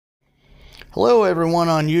Hello everyone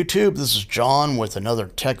on YouTube, this is John with another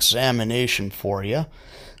tech examination for you.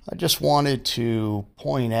 I just wanted to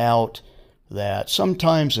point out that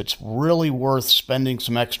sometimes it's really worth spending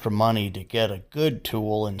some extra money to get a good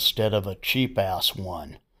tool instead of a cheap-ass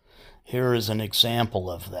one. Here is an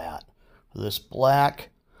example of that. This black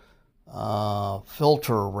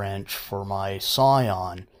filter wrench for my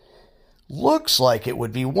Scion looks like it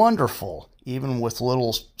would be wonderful, even with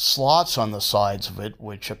little slots on the sides of it,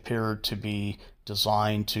 which appear to be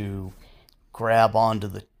designed to grab onto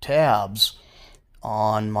the tabs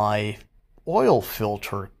on my oil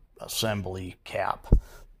filter assembly cap.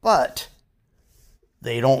 But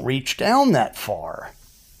they don't reach down that far.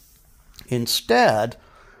 Instead,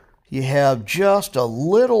 you have just a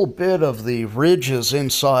little bit of the ridges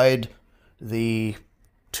inside the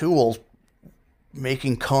tool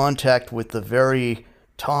making contact with the very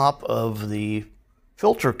top of the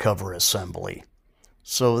filter cover assembly.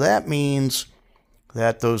 So that means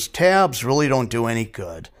that those tabs really don't do any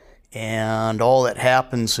good, and all that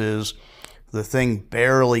happens is the thing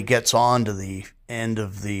barely gets onto the end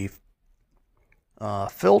of the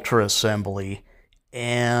filter assembly,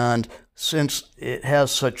 and since it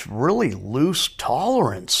has such really loose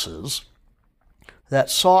tolerances,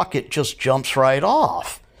 that socket just jumps right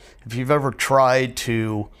off. If you've ever tried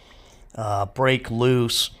to break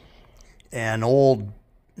loose an old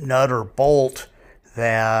nut or bolt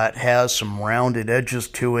that has some rounded edges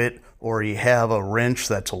to it, or you have a wrench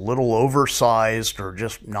that's a little oversized or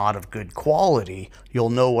just not of good quality, you'll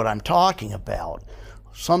know what I'm talking about.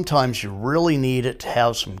 Sometimes you really need it to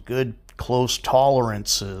have some good close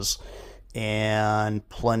tolerances and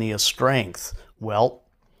plenty of strength. Well,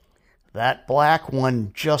 that black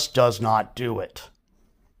one just does not do it.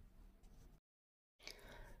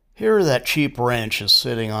 Here, that cheap wrench is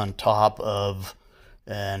sitting on top of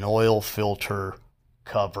an oil filter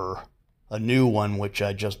cover, a new one which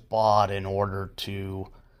I just bought in order to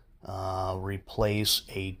replace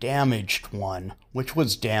a damaged one, which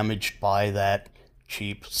was damaged by that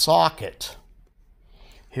cheap socket.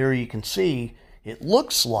 Here you can see it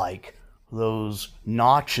looks like those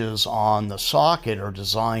notches on the socket are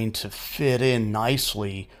designed to fit in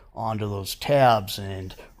nicely onto those tabs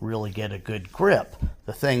and really get a good grip.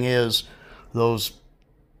 The thing is, those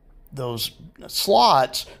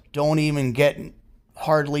slots don't even get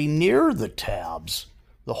hardly near the tabs.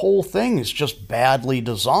 The whole thing is just badly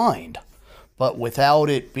designed. But without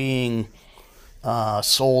it being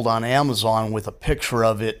sold on Amazon with a picture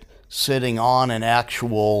of it sitting on an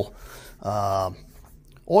actual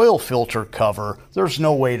oil filter cover, there's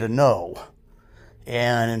no way to know.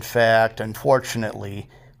 And in fact, unfortunately,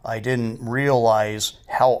 I didn't realize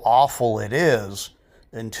how awful it is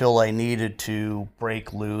until I needed to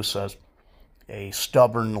break loose a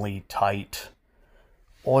stubbornly tight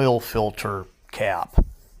oil filter cap.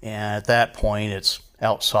 And at that point, it's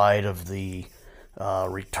outside of the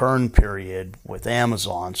return period with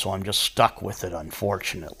Amazon, so I'm just stuck with it,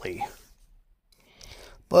 unfortunately.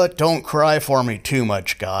 But don't cry for me too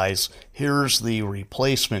much, guys. Here's the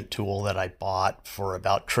replacement tool that I bought for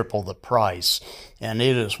about triple the price, and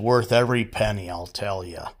it is worth every penny, I'll tell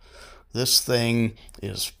you. This thing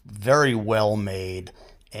is very well made,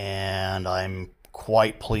 and I'm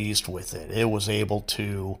quite pleased with it. It was able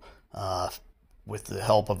to, with the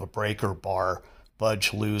help of a breaker bar,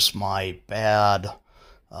 budge loose my bad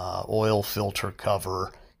oil filter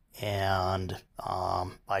cover, and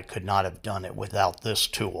I could not have done it without this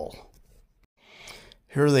tool.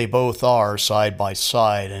 Here they both are side by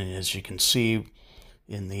side, and as you can see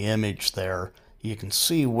in the image there, you can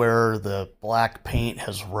see where the black paint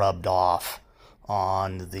has rubbed off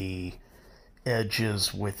on the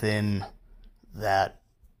edges within that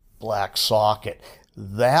black socket.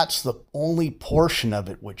 That's the only portion of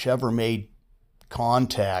it which ever made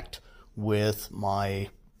contact with my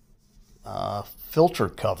filter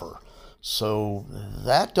cover. So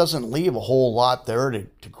that doesn't leave a whole lot there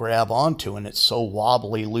to grab onto, and it's so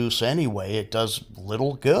wobbly loose anyway, it does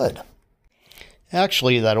little good.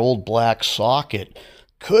 Actually, that old black socket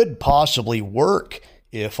could possibly work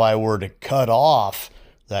if I were to cut off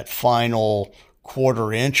that final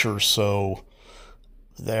quarter-inch or so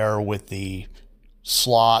there with the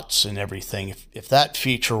slots and everything. If that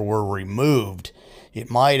feature were removed,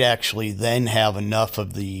 it might actually then have enough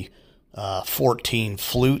of the 14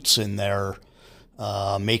 flutes in there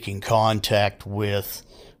making contact with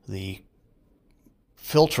the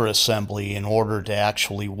filter assembly in order to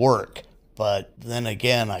actually work. But then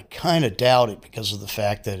again, I kind of doubt it because of the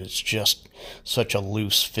fact that it's just such a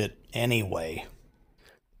loose fit anyway.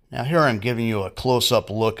 Now here I'm giving you a close-up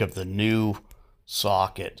look of the new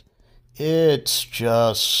socket. It's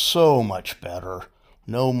just so much better.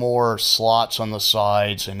 No more slots on the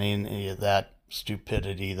sides and any of that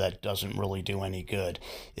stupidity that doesn't really do any good.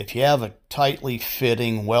 If you have a tightly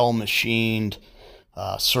fitting, well-machined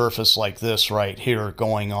surface like this right here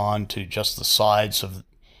going on to just the sides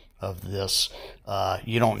of this,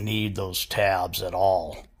 you don't need those tabs at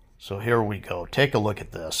all. So here we go. Take a look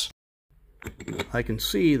at this. I can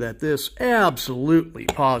see that this absolutely,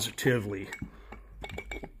 positively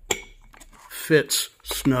fits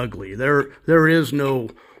snugly. There is no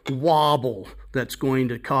wobble that's going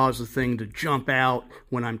to cause the thing to jump out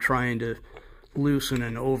when I'm trying to loosen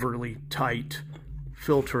an overly tight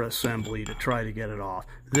filter assembly to try to get it off.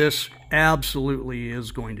 This absolutely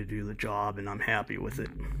is going to do the job, and I'm happy with it.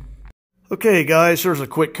 Okay guys, there's a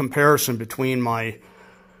quick comparison between my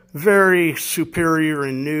very superior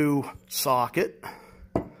and new socket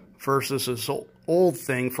versus this old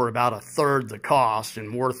thing for about 1/3 the cost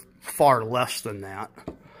and worth far less than that.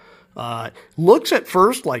 Looks at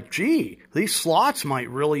first like, gee, these slots might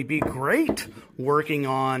really be great working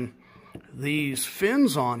on these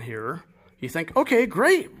fins on here. You think, okay,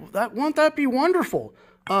 great, won't that be wonderful?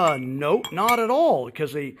 Nope, not at all,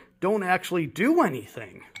 because they don't actually do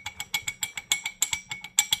anything.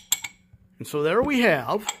 And so there we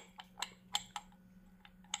have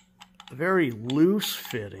a very loose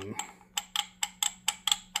fitting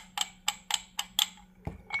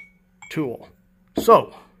tool.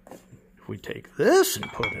 So if we take this and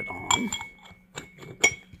put it on,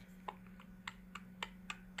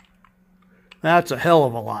 that's a hell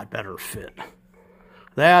of a lot better fit.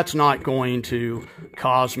 That's not going to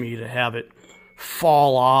cause me to have it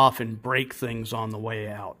fall off and break things on the way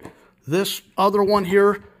out. This other one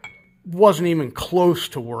here wasn't even close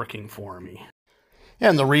to working for me.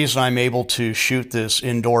 And the reason I'm able to shoot this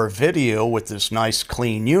indoor video with this nice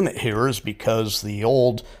clean unit here is because the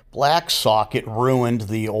old black socket ruined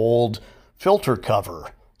the old filter cover.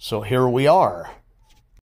 So here we are.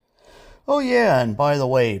 Oh yeah, and by the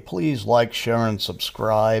way, please like, share, and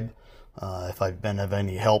subscribe. If I've been of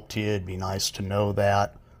any help to you, it'd be nice to know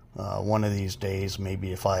that. One of these days,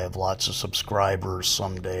 maybe if I have lots of subscribers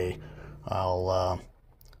someday, I'll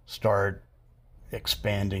start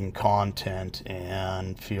expanding content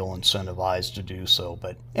and feel incentivized to do so.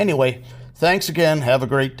 But anyway, thanks again. Have a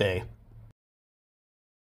great day.